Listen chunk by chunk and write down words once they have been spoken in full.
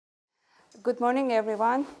Good morning,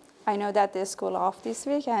 everyone. I know that the school off this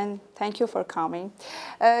week, and thank you for coming.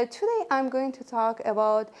 Today, I'm going to talk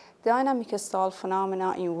about dynamic stall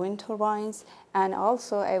phenomena in wind turbines, and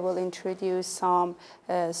also I will introduce some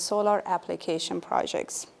solar application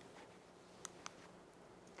projects.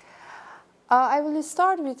 I will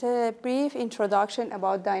start with a brief introduction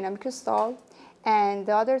about dynamic stall. And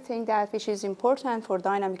the other thing which is important for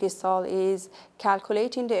dynamic stall is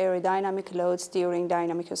calculating the aerodynamic loads during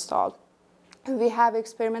dynamic stall. We have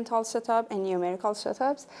experimental setup and numerical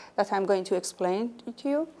setups that I'm going to explain to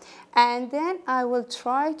you. And then I will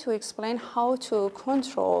try to explain how to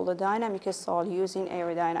control the dynamic stall using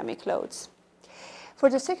aerodynamic loads. For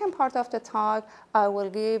the second part of the talk, I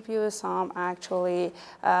will give you some I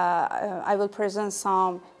will present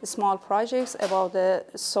some small projects about the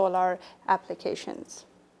solar applications.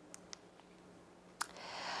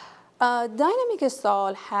 Dynamic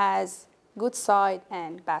stall has good side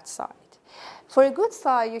and bad side. For a good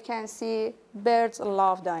side, you can see birds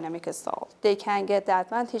love dynamic stall. They can get the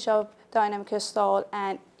advantage of dynamic stall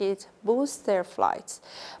and it boosts their flights.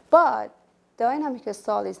 But dynamic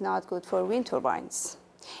stall is not good for wind turbines.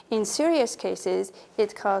 In serious cases,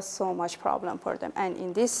 it causes so much problem for them. And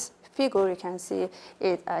in this figure, you can see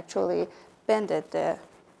it actually bended the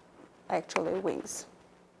wings.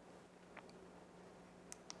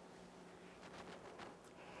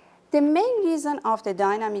 The main reason of the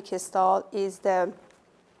dynamic stall is the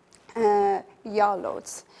yaw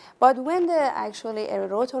loads. But when a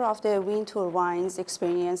rotor of the wind turbines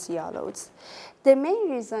experience yaw loads, the main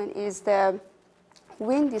reason is the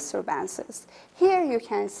wind disturbances. Here you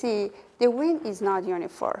can see the wind is not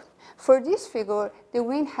uniform. For this figure, the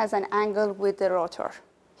wind has an angle with the rotor.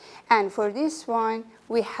 And for this one,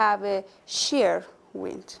 we have a shear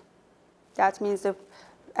wind. That means the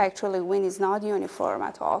wind is not uniform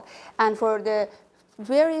at all. And for the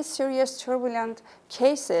very serious turbulent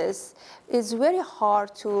cases, it's very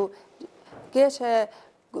hard to get a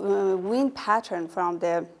wind pattern from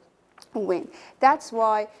the wind. That's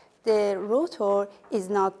why the rotor is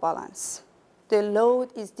not balanced. The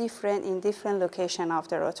load is different in different location of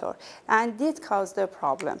the rotor, and this caused the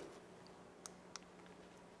problem.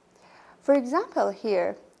 For example,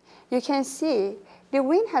 here, you can see the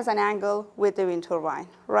wind has an angle with the wind turbine,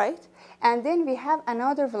 right? And then we have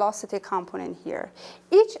another velocity component here.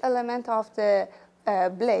 Each element of the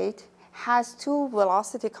blade has two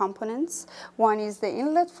velocity components. One is the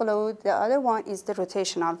inlet flow, the other one is the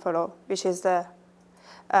rotational flow, which is the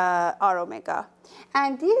R omega.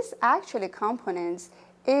 And these components,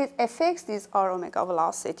 it affects this R omega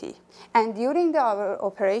velocity. And during the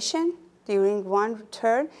operation, during one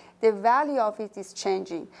turn, the value of it is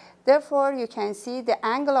changing. Therefore, you can see the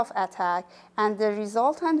angle of attack and the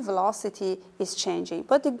resultant velocity is changing.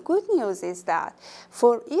 But the good news is that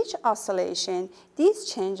for each oscillation, these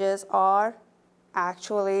changes are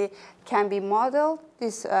can be modeled.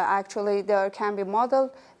 There can be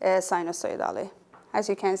modeled sinusoidally. As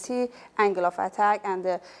you can see, angle of attack and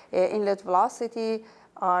the inlet velocity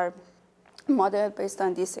are modeled based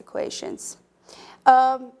on these equations.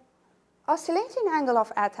 Oscillating angle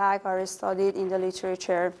of attack are studied in the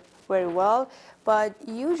literature very well, but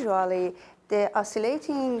usually the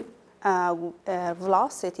oscillating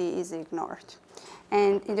velocity is ignored.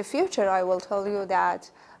 And in the future, I will tell you that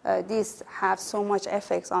these have so much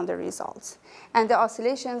effects on the results. And the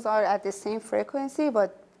oscillations are at the same frequency,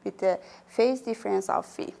 but with the phase difference of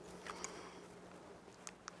phi.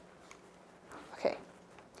 Okay.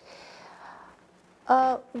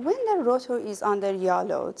 When the rotor is under yaw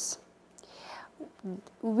loads,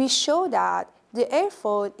 we show that the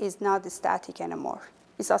airfoil is not static anymore.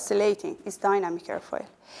 It's oscillating, it's dynamic airfoil.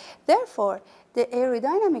 Therefore, the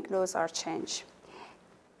aerodynamic loads are changed.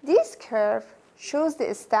 This curve shows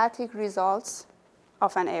the static results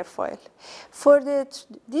of an airfoil. For the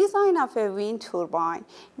design of a wind turbine,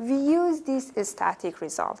 we use these static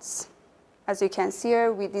results. As you can see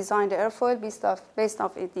here, we designed the airfoil based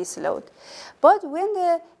off this load. But when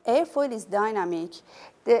the airfoil is dynamic,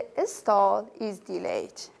 the stall is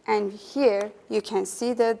delayed. And here, you can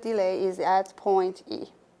see the delay is at point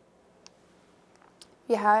E.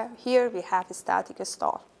 Here we have a static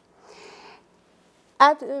stall.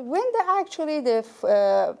 When the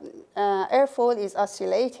airfoil is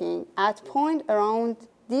oscillating at point around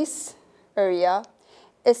this area,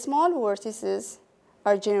 small vortices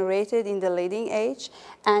are generated in the leading edge,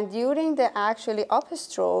 and during the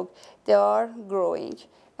upstroke, they are growing.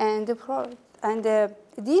 And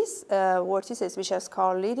these vortices, which is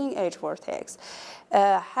called leading edge vortex,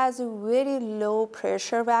 has very low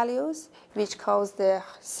pressure values, which cause the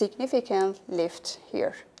significant lift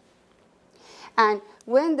here. And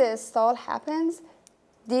when the stall happens,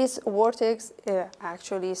 this vortex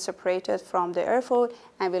actually separated from the airfoil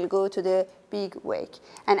and will go to the big wake.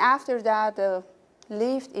 And after that, the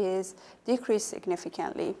lift is decreased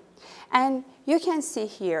significantly. And you can see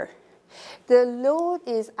here, the load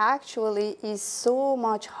is actually so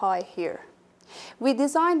much high here. We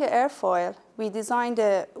designed the airfoil, we designed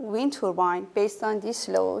the wind turbine based on this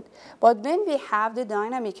load, but when we have the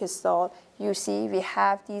dynamic stall, you see we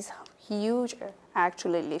have these huge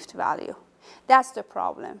actually lift value. That's the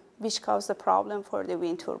problem, which caused the problem for the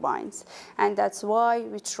wind turbines. And that's why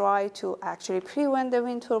we try to actually prevent the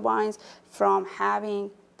wind turbines from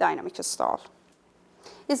having dynamic stall.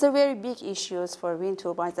 It's a very big issue for wind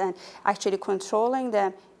turbines, and actually controlling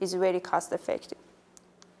them is very cost effective.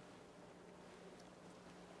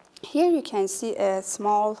 Here you can see a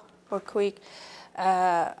small or quick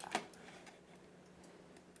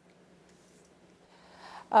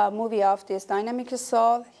movie of this dynamic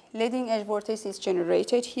stall. Leading edge vortex is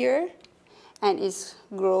generated here and is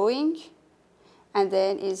growing and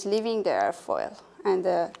then is leaving the airfoil, and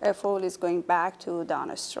the airfoil is going back to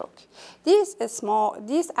downstroke.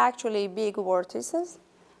 These actually big vortices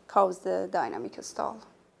cause the dynamic stall.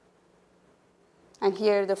 And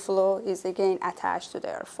here the flow is again attached to the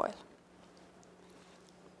airfoil.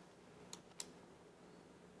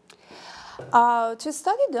 To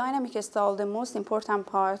study dynamic stall, the most important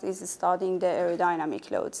part is studying the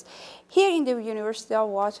aerodynamic loads. Here in the University of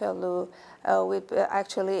Waterloo,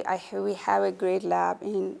 we have a great lab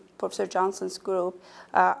in Professor Johnson's group.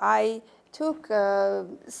 I took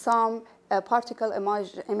some particle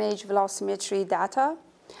image velocimetry data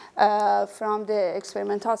from the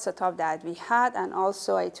experimental setup that we had, and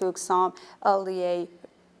also I took some LDA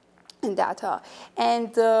data. And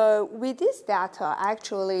with this data,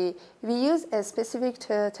 actually, we use a specific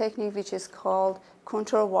technique which is called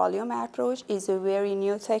control volume approach. It's a very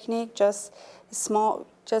new technique. Just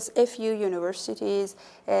a few universities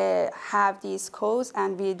have these codes,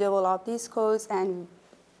 and we developed these codes, and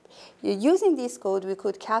using this code, we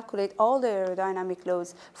could calculate all the aerodynamic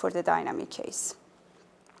loads for the dynamic case.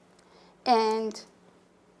 And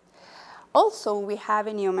also, we have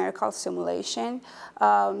a numerical simulation.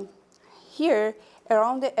 Here,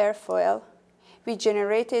 around the airfoil, we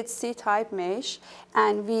generated C-type mesh,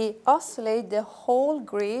 and we oscillate the whole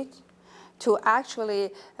grid to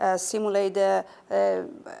actually simulate the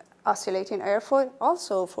oscillating airfoil.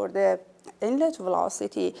 Also, for the inlet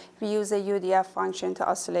velocity, we use a UDF function to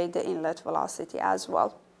oscillate the inlet velocity as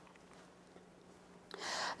well.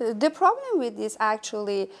 The problem with this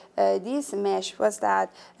this mesh was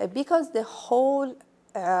that because the whole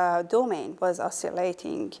domain was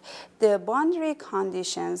oscillating, the boundary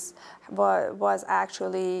conditions was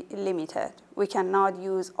actually limited. We cannot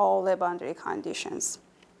use all the boundary conditions.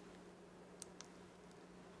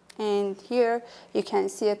 And here you can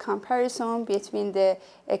see a comparison between the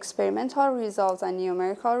experimental results and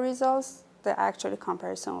numerical results. The actual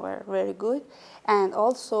comparison were very good. And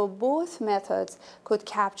also both methods could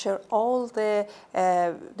capture all the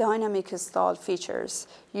dynamic stall features.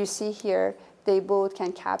 You see here, they both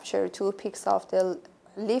can capture 2 peaks of the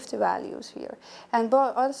lift values here. And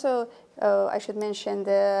also, I should mention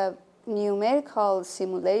the numerical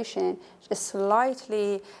simulation just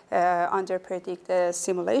slightly underpredict the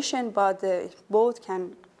simulation, but both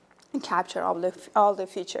can capture all the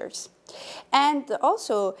features. And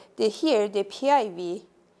also, here, the PIV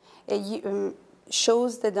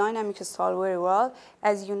shows the dynamic stall very well.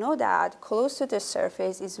 As you know that close to the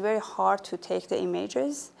surface, it's very hard to take the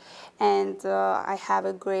images. And I have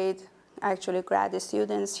a grad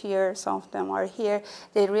students here, some of them are here.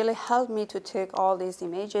 They really helped me to take all these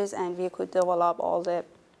images, and we could develop all the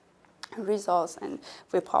results, and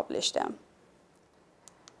we published them.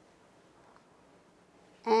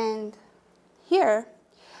 And here,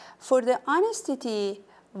 for the unsteady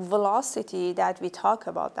velocity that we talk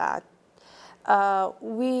about that,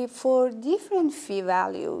 for different phi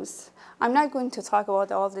values, I'm not going to talk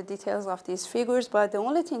about all the details of these figures, but the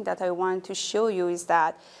only thing that I want to show you is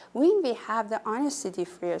that when we have the unsteady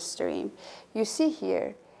free stream, you see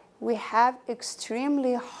here, we have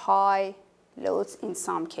extremely high loads in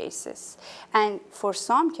some cases. And for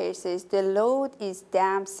some cases, the load is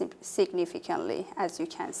damped significantly, as you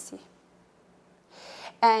can see.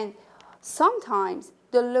 And sometimes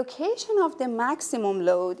the location of the maximum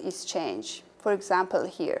load is changed. For example,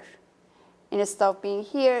 here. Instead of being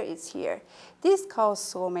here, it's here. This causes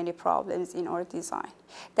so many problems in our design.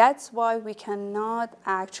 That's why we cannot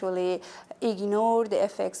actually ignore the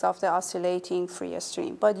effects of the oscillating free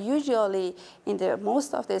stream. But usually, in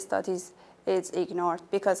most of the studies, it's ignored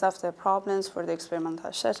because of the problems for the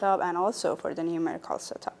experimental setup and also for the numerical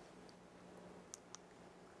setup.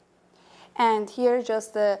 And here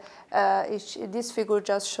just this figure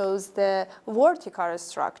just shows the vertical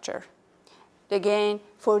structure. Again,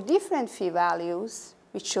 for different phi values,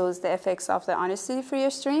 which shows the effects of the unsteady free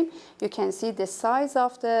stream, you can see the size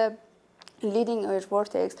of the leading edge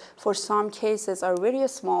vortex for some cases are very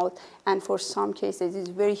small, and for some cases is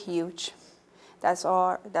very huge. That's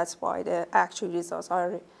why the actual results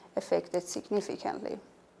are affected significantly.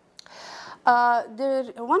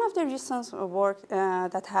 One of the recent work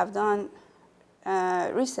that have done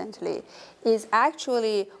recently is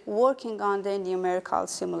actually working on the numerical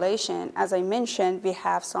simulation. As I mentioned, we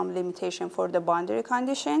have some limitation for the boundary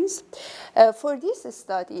conditions. For this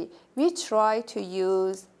study, we try to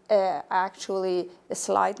use actually a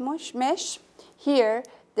slide mesh. Here,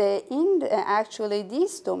 actually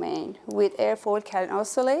this domain with airfoil can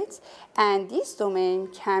oscillate, and this domain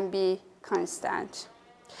can be constant.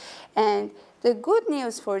 And the good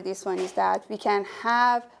news for this one is that we can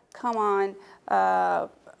have common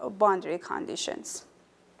boundary conditions.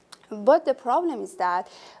 But the problem is that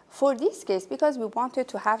for this case, because we wanted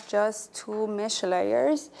to have just 2 mesh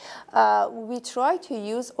layers, we try to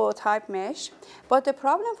use O-type mesh. But the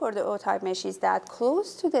problem for the O-type mesh is that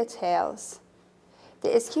close to the tails, the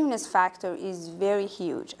skewness factor is very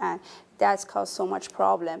huge, and that's caused so much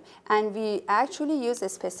problem. And we actually use a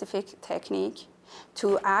specific technique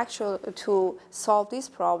to solve this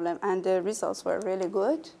problem, and the results were really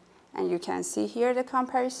good. And you can see here the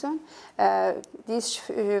comparison. This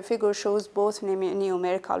figure shows both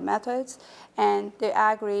numerical methods, and they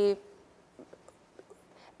agree,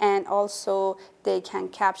 and also they can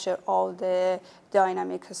capture all the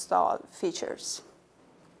dynamic stall features.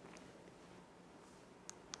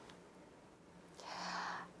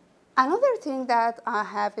 Another thing that I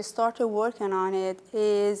have started working on it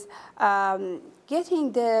is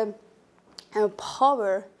getting the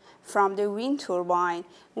power from the wind turbine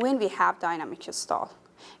when we have dynamic stall.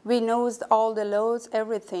 We know all the loads,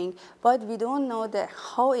 everything, but we don't know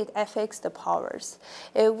how it affects the powers.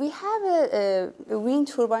 We have a wind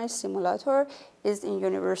turbine simulator, is in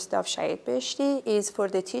University of Shahid Beheshti, is for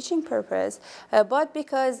the teaching purpose, but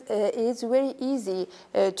because it's very easy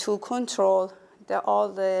to control all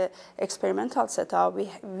the experimental setup,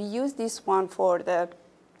 we use this one for a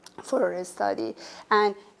study,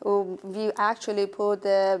 and we actually put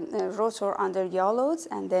the rotor under yaw loads,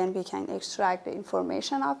 and then we can extract the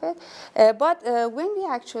information of it. But when we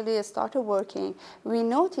actually started working, we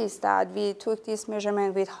noticed that we took this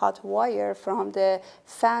measurement with hot wire from the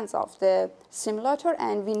fans of the simulator,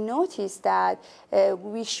 and we noticed that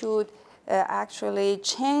we should actually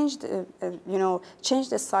change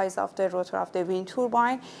the size of the rotor of the wind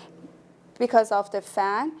turbine because of the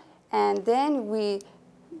fan, and then we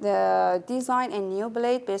design a new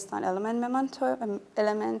blade based on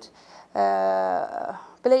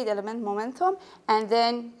blade element momentum, and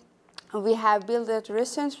then we have built it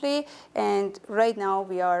recently, and right now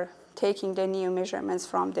we are taking the new measurements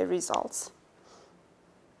from the results.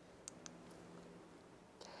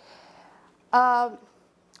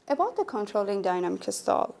 About the controlling dynamic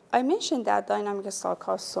stall, I mentioned that dynamic stall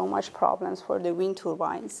caused so much problems for the wind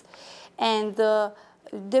turbines, and the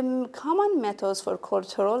common methods for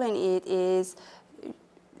controlling it is,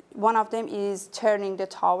 one of them is turning the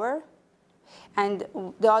tower, and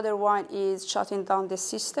the other one is shutting down the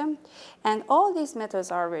system, and all these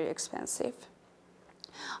methods are very expensive.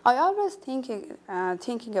 I always thinking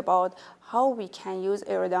about how we can use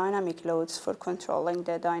aerodynamic loads for controlling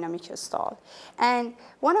the dynamic stall. And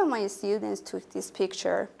one of my students took this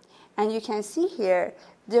picture, and you can see here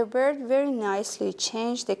the bird very nicely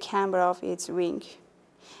changed the camber of its wing.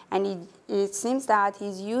 And it seems that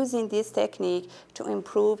he's using this technique to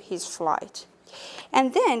improve his flight.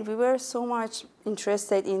 And then we were so much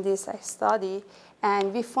interested in this study,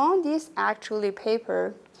 and we found this actually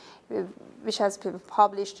paper which has been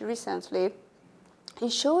published recently.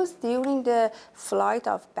 It shows during the flight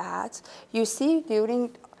of bats, you see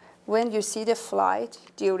when you see the flight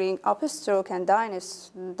during upstroke and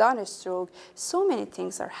downstroke, so many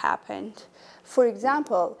things are happened. For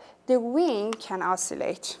example, the wing can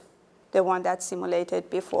oscillate, the one that's simulated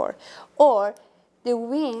before, or the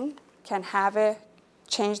wing can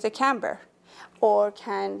change the camber, or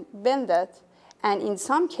can bend it, and in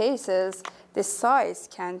some cases, the size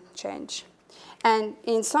can change. And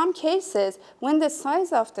in some cases, when the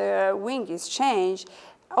size of the wing is changed,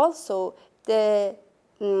 also the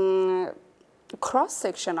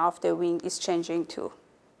cross-section of the wing is changing too.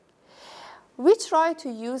 We tried to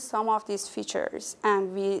use some of these features,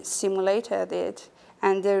 and we simulated it,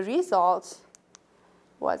 And the result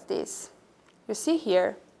was this. You see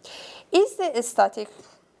here is the static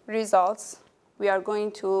results. We are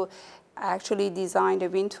going to actually design the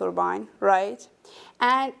wind turbine, right?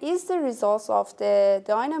 And is the results of the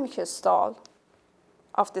dynamic stall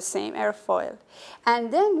of the same airfoil.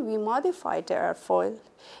 And then we modified the airfoil.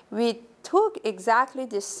 We took exactly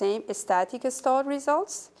the same static stall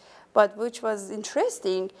results, but which was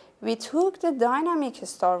interesting, we took the dynamic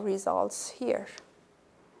stall results here.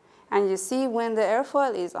 And you see when the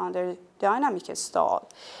airfoil is under dynamic stall,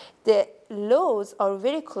 the loads are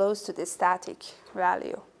very close to the static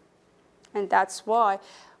value. And that's why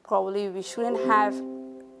probably we shouldn't have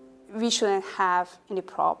any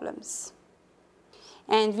problems.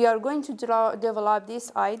 And we are going to develop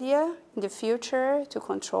this idea in the future to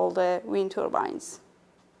control the wind turbines.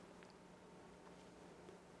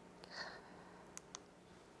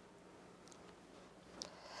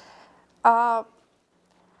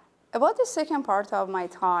 About the second part of my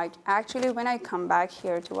talk, actually when I come back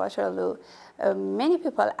here to Waterloo, many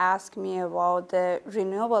people ask me about the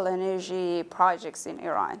renewable energy projects in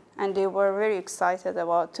Iran, and they were very excited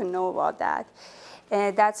to know about that.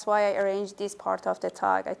 And that's why I arranged this part of the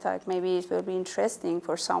talk. I thought maybe it will be interesting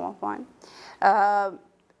for someone.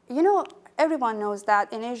 You know, everyone knows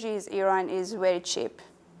that energy in Iran is very cheap.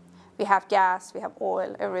 We have gas, we have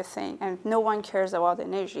oil, everything, and no one cares about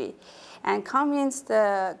energy. And convince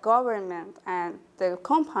the government and the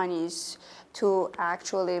companies to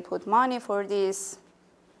actually put money for these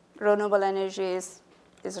renewable energies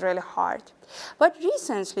is really hard. But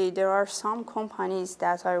recently, there are some companies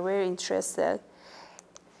that are very interested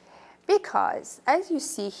because, as you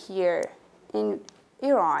see here in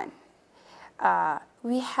Iran,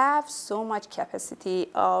 we have so much capacity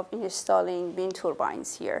of installing wind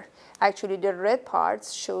turbines here. Actually, the red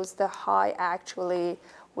parts shows the high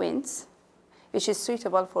winds, which is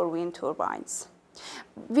suitable for wind turbines.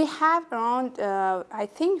 We have around, I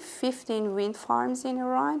think, 15 wind farms in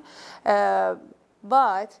Iran,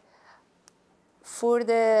 but for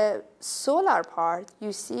the solar part,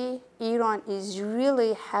 you see Iran is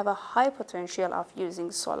really have a high potential of using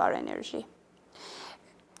solar energy.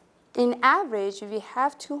 In average, we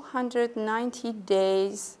have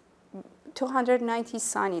 290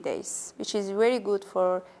 sunny days, which is very good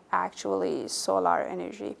for actually solar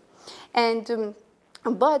energy. And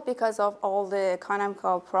but because of all the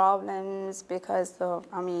economical problems, because of,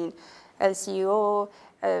 LCO,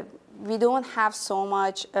 we don't have so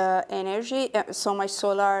much energy, so much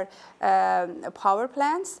solar power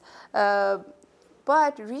plants.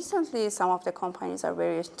 But recently, some of the companies are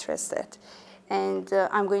very interested. And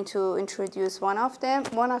I'm going to introduce one of them.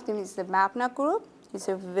 One of them is the MAPNA Group. It's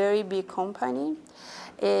a very big company.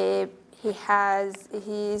 His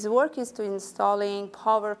work is to installing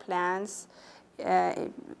power plants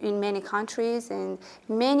in many countries, and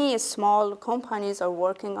many small companies are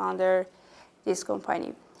working under this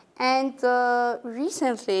company. And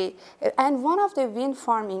recently, one of the wind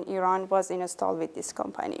farms in Iran was installed with this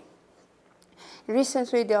company.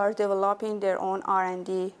 Recently, they are developing their own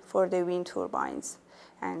R&D for the wind turbines.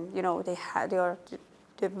 And they're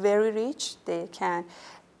very rich. They can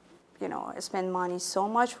spend money so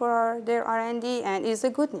much for their R&D, and it's a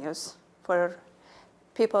good news for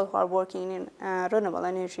people who are working in renewable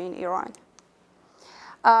energy in Iran.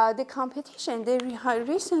 The competition,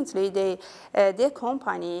 recently, their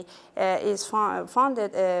company is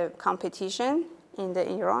founded a competition in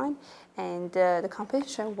Iran, and the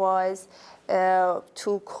competition was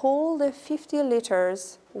to cool the 50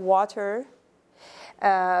 liters water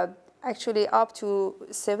actually up to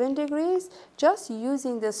 7 degrees, just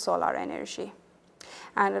using the solar energy.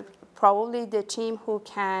 And probably the team who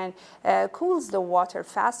can cool the water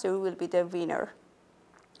faster will be the winner.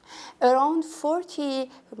 Around 40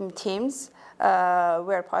 teams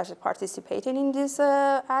were participating in this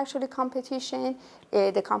actually competition.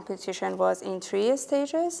 The competition was in 3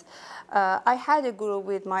 stages. I had a group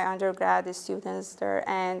with my undergrad students there,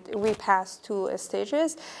 and we passed 2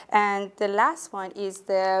 stages. And the last one is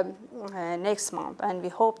the next month, and we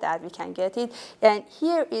hope that we can get it. And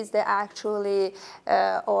here is the actually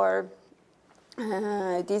our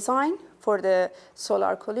design for the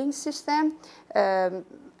solar cooling system.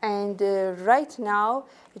 And right now,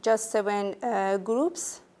 just 7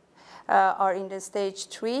 groups are in the stage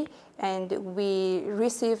 3, and we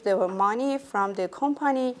received the money from the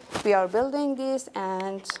company. We are building this,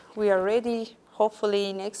 and we are ready,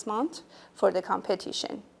 hopefully next month, for the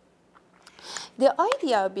competition. The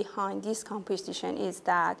idea behind this competition is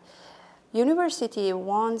that university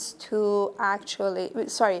wants to actually,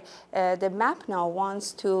 the MAPNA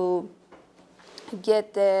wants to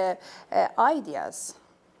get the ideas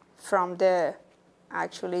from the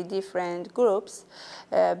actually different groups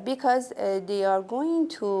because they are going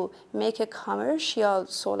to make a commercial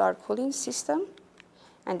solar cooling system,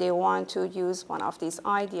 and they want to use one of these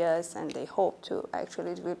ideas, and they hope to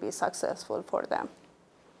actually it will be successful for them.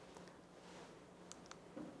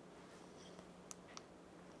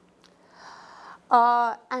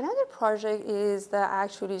 Another project is the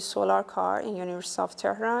actually solar car in University of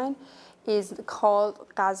Tehran. Is called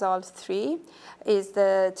Ghazal III. Is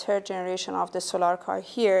the third generation of the solar car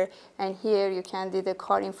here, and here you can see the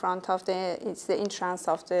car in front of it's the entrance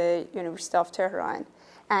of the University of Tehran,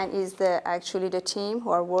 and is actually the team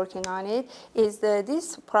who are working on it.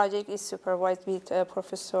 This project is supervised with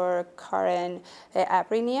Professor Karen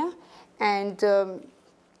Abrinia, and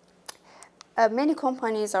many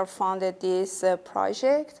companies are funded this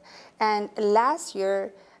project, and last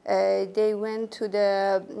year they went to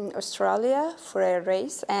Australia for a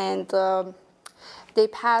race, and they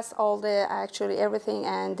passed all actually everything,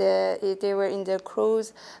 and they were in the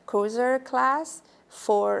cruiser class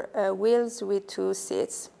for wheels with 2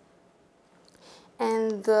 seats.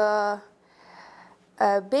 And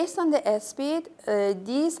based on the speed,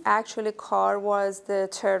 this actually car was the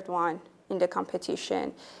third one in the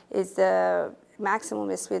competition. The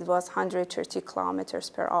maximum speed was 130 kilometers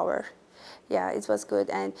per hour. Yeah, it was good.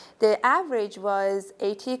 And the average was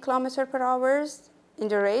 80 kilometers per hour in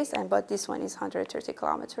the race, but this one is 130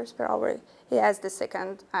 kilometers per hour. He has the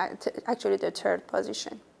second, actually the third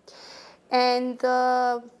position. And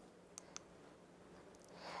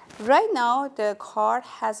right now, the car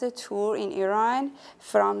has a tour in Iran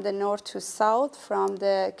from the north to south, from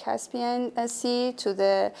the Caspian Sea to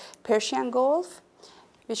the Persian Gulf,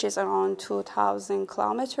 which is around 2,000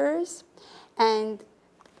 kilometers. And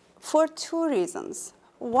for 2 reasons.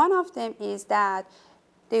 One of them is that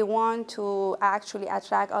they want to actually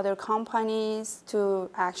attract other companies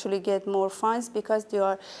to actually get more funds, because they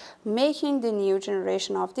are making the new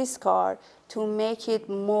generation of this car to make it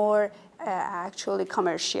more actually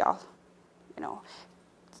commercial,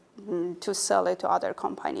 to sell it to other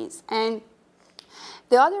companies. And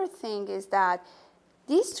the other thing is that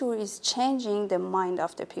this tour is changing the mind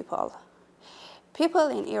of the people. People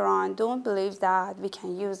in Iran don't believe that we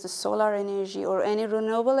can use the solar energy or any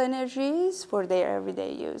renewable energies for their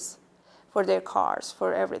everyday use, for their cars,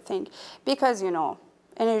 for everything. Because,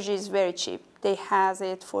 energy is very cheap. They have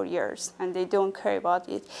it for years, and they don't care about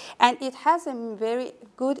it. And it has a very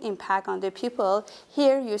good impact on the people.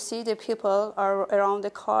 Here you see the people are around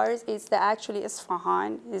the cars. It's actually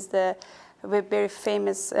Isfahan, is the very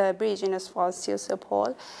famous bridge in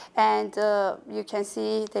Sevastopol, and you can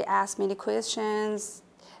see they ask many questions,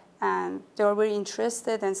 and they are very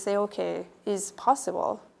interested and say, okay, is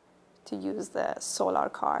possible to use the solar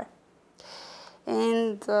car?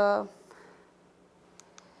 And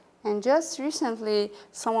just recently,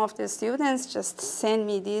 some of the students just sent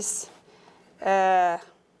me this animation.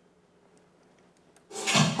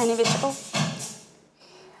 Oh,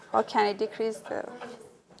 how can I decrease the?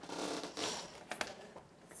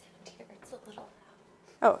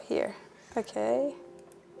 Oh, here. Okay.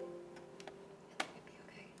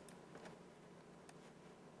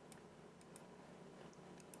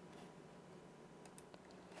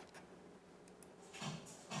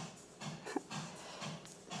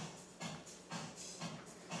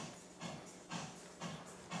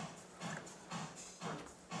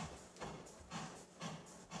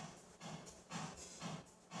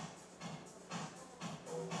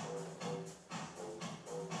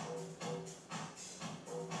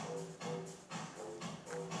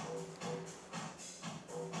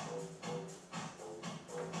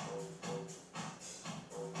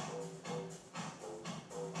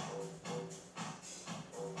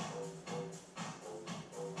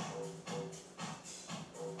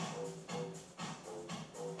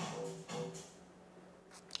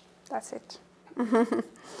 That's it.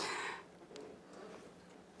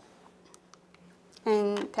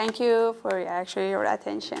 And thank you for actually your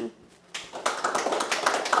attention.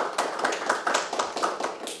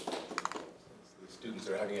 The students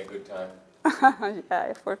are having a good time.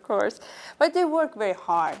 Yeah, of course. But they work very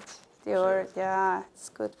hard. They work, yeah, it's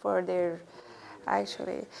good for their,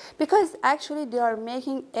 actually. Because actually they are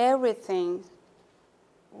making everything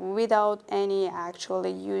without any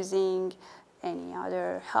actually using any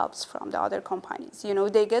other helps from the other companies.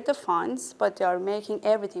 They get the funds, but they are making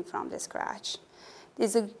everything from the scratch.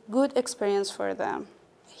 It's a good experience for them.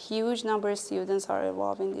 A huge number of students are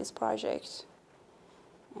involved in this project.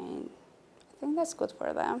 And I think that's good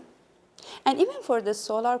for them. And even for the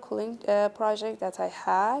solar cooling project that I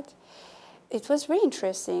had, it was very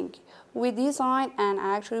interesting. We designed, and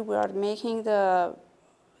actually we are making the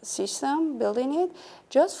system, building it,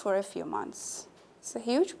 just for a few months. It's a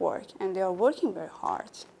huge work, and they are working very hard.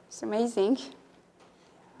 It's amazing.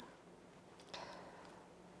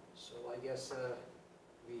 So I guess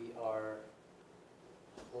we are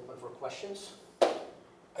open for questions.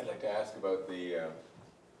 I'd like to ask about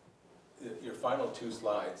your final two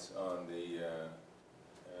slides on the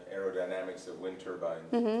aerodynamics of wind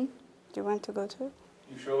turbines. Mm-hmm. Do you want to go to it?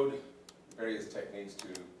 You showed various techniques to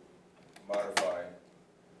modify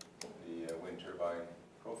the wind turbine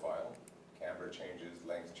profile, camber changes,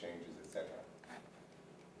 length changes, etc.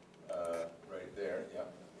 Right there,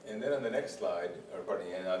 yeah. And then on the next slide, or pardon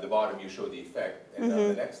me, and on the bottom you show the effect, and on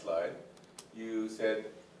the next slide you said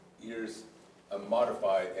here's a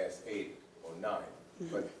modified S8 or 9,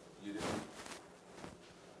 but you didn't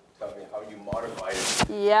tell me how you modified it.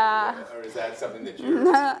 Yeah. Or is that something that you're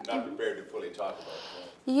not prepared to fully talk about?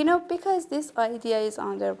 You know, because this idea is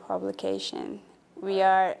under publication, we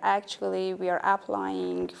are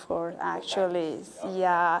applying for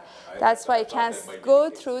yeah. That's why I can't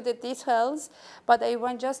go through the details, but I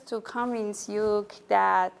want just to convince you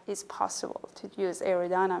that it's possible to use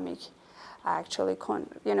aerodynamic, actually,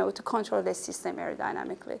 to control the system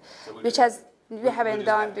aerodynamically, So which we haven't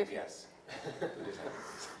done before. Yes.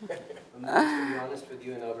 To be honest with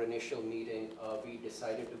you, in our initial meeting, we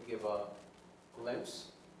decided to give a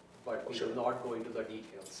glimpse, but we will not go into the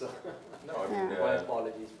details. So No, I mean, my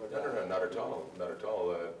apologies for that. No, not at all, not at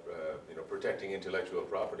all. Protecting intellectual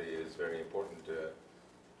property is very important to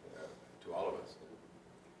all of us.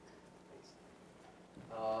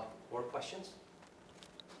 More questions?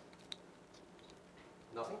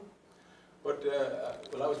 Nothing? But,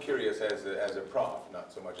 well, I was curious as a prof,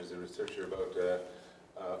 not so much as a researcher, about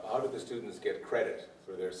how do the students get credit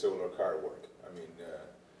for their solar car work? I mean,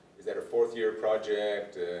 is that a fourth-year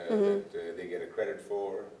project that they get a credit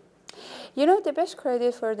for? You know, the best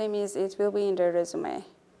credit for them is it will be in their resume.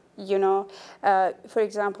 You know, for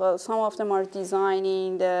example, some of them are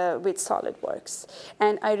designing with SolidWorks.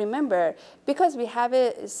 And I remember, because we have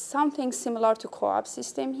something similar to co-op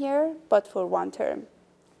system here, but for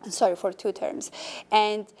for 2 terms.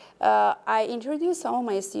 And I introduced some of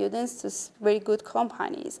my students to very good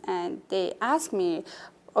companies, and they asked me,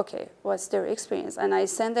 okay, what's their experience? And I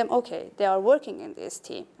send them, okay, they are working in this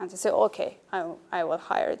team. And they say, okay, I will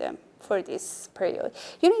hire them for this period.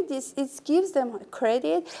 You know, it gives them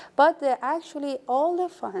credit, but actually all the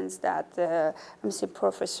funds that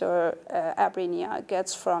Professor Abrinia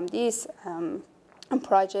gets from this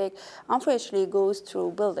project, unfortunately, goes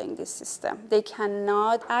through building this system. They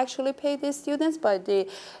cannot actually pay the students, but the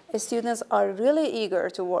students are really eager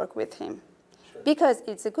to work with him. Sure. Because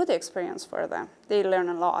it's a good experience for them. They learn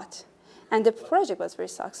a lot. And the project was very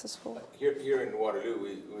successful. Here in Waterloo,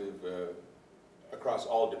 we've across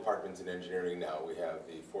all departments in engineering now, we have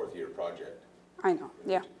the 4th-year project. I know,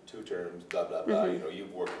 yeah. 2 terms, blah, blah, blah. You know,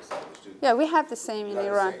 you've worked with some of the students. Yeah, we have the same in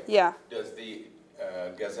Iran. Yeah. Does the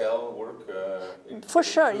Ghazal work? For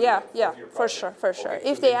sure, yeah, for sure.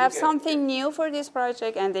 Okay, if so they have something new for this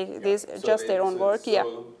project and their own work, yeah.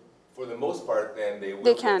 So for the most part, then they will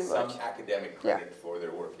get some academic credit for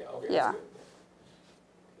their work. Yeah. Okay. Yeah.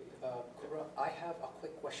 Kobra, I have a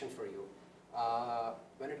quick question for you.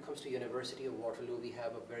 When it comes to University of Waterloo, we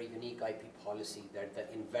have a very unique IP policy that the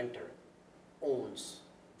inventor owns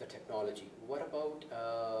the technology. What about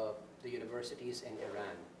the universities in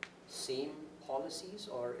Iran? Same policies,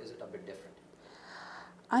 or is it a bit different?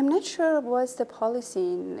 I'm not sure what's the policy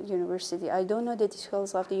in university. I don't know the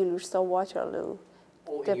details of the University of Waterloo.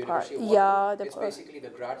 Oh, in University of Waterloo? Yeah, it's basically the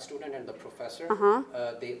grad student and the professor.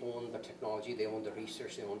 They own the technology, they own the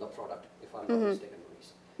research, they own the product, if I'm not mistaken.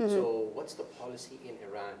 So what's the policy in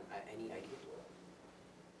Iran? Any idea?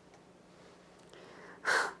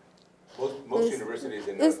 Most universities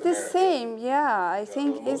in North America. It's the same, yeah. I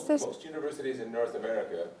think it's this. Most universities in North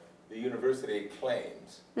America, the university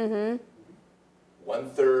claims 1/3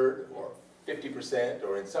 or 50%,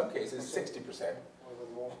 or in some cases 60%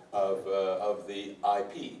 of the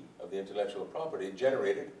IP, of the intellectual property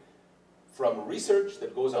generated from research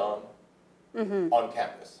that goes on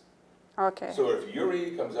campus. Okay. So if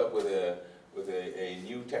Yuri comes up with a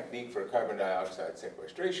new technique for carbon dioxide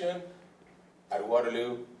sequestration at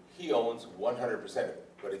Waterloo, he owns 100% of it.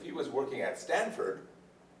 But if he was working at Stanford,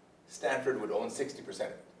 Stanford would own 60% of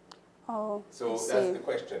it. Oh, so that's the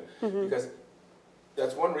question. Because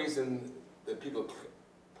that's one reason that people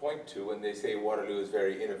point to when they say Waterloo is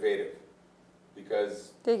very innovative.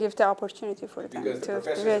 Because they give the opportunity for them the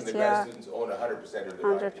professors and the grad students own 100% of the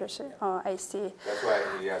 100%. Oh, I see. That's why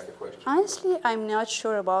he asked the question. Honestly, I'm not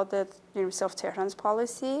sure about the University of Tehran's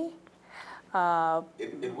policy.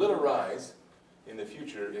 It will arise in the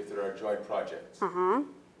future if there are joint projects. Uh-huh.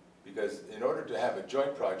 Because in order to have a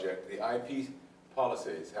joint project, the IP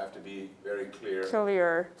policies have to be very clear.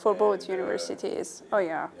 Clear for both And, universities. Oh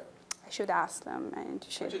yeah. I should ask them and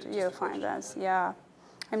you'll find us. Yeah.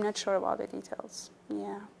 I'm not sure about the details.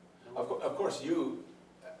 Yeah. Of course, you,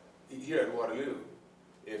 here at Waterloo,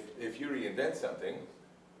 if you reinvent something,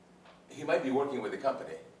 he might be working with a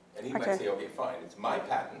company, and he might say, okay, fine, it's my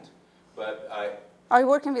patent, but I'm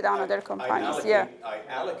working with another companies, yeah. I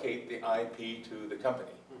allocate the IP to the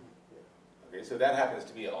company. Okay, so that happens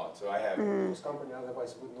to me a lot. So I have Those companies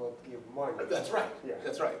otherwise would not give money. That's right. Yeah.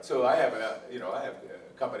 That's right. So I have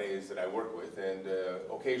companies that I work with, and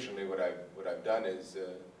occasionally what I've done is,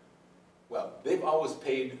 well, they've always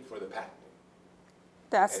paid for the patent.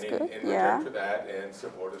 That's and good. In return for that and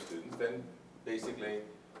support of students, then basically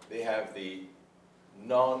they have the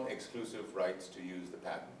non-exclusive rights to use the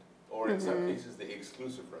patent, or in some cases the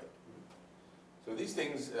exclusive right. So these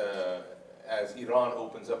things, as Iran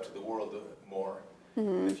opens up to the world more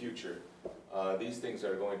in the future, these things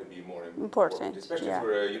are going to be more important, especially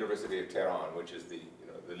for a university of Tehran, which is the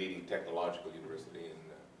leading technological university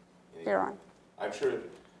in Iran. I'm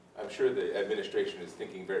sure the administration is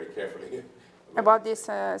thinking very carefully about this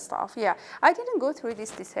stuff. Yeah, I didn't go through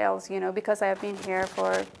these details, because I have been here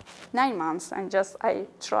for 9 months, and I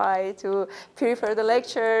try to prepare the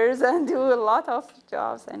lectures and do a lot of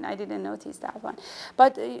jobs, and I didn't notice that one.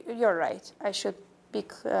 But you're right. I should be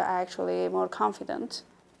actually more confident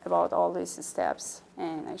about all these steps,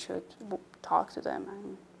 and I should talk to them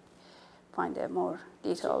and find out more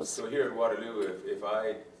details. So here at Waterloo, if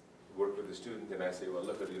I work with a student and I say, well,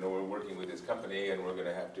 look, we're working with this company and we're going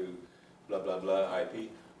to have to blah, blah, blah, IP,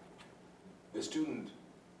 the student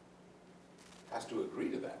has to agree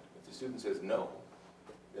to that. If the student says no,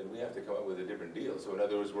 then we have to come up with a different deal. So in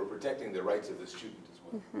other words, we're protecting the rights of the student as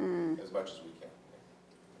well, as much as we can.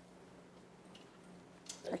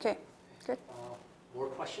 Okay, good. More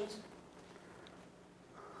questions?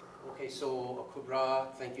 Okay, so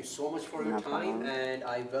Kobra, thank you so much for your time, and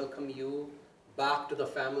I welcome you back to the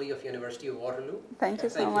family of University of Waterloo. Thank you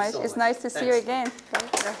so much. It's nice to see you again.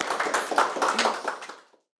 Thank you.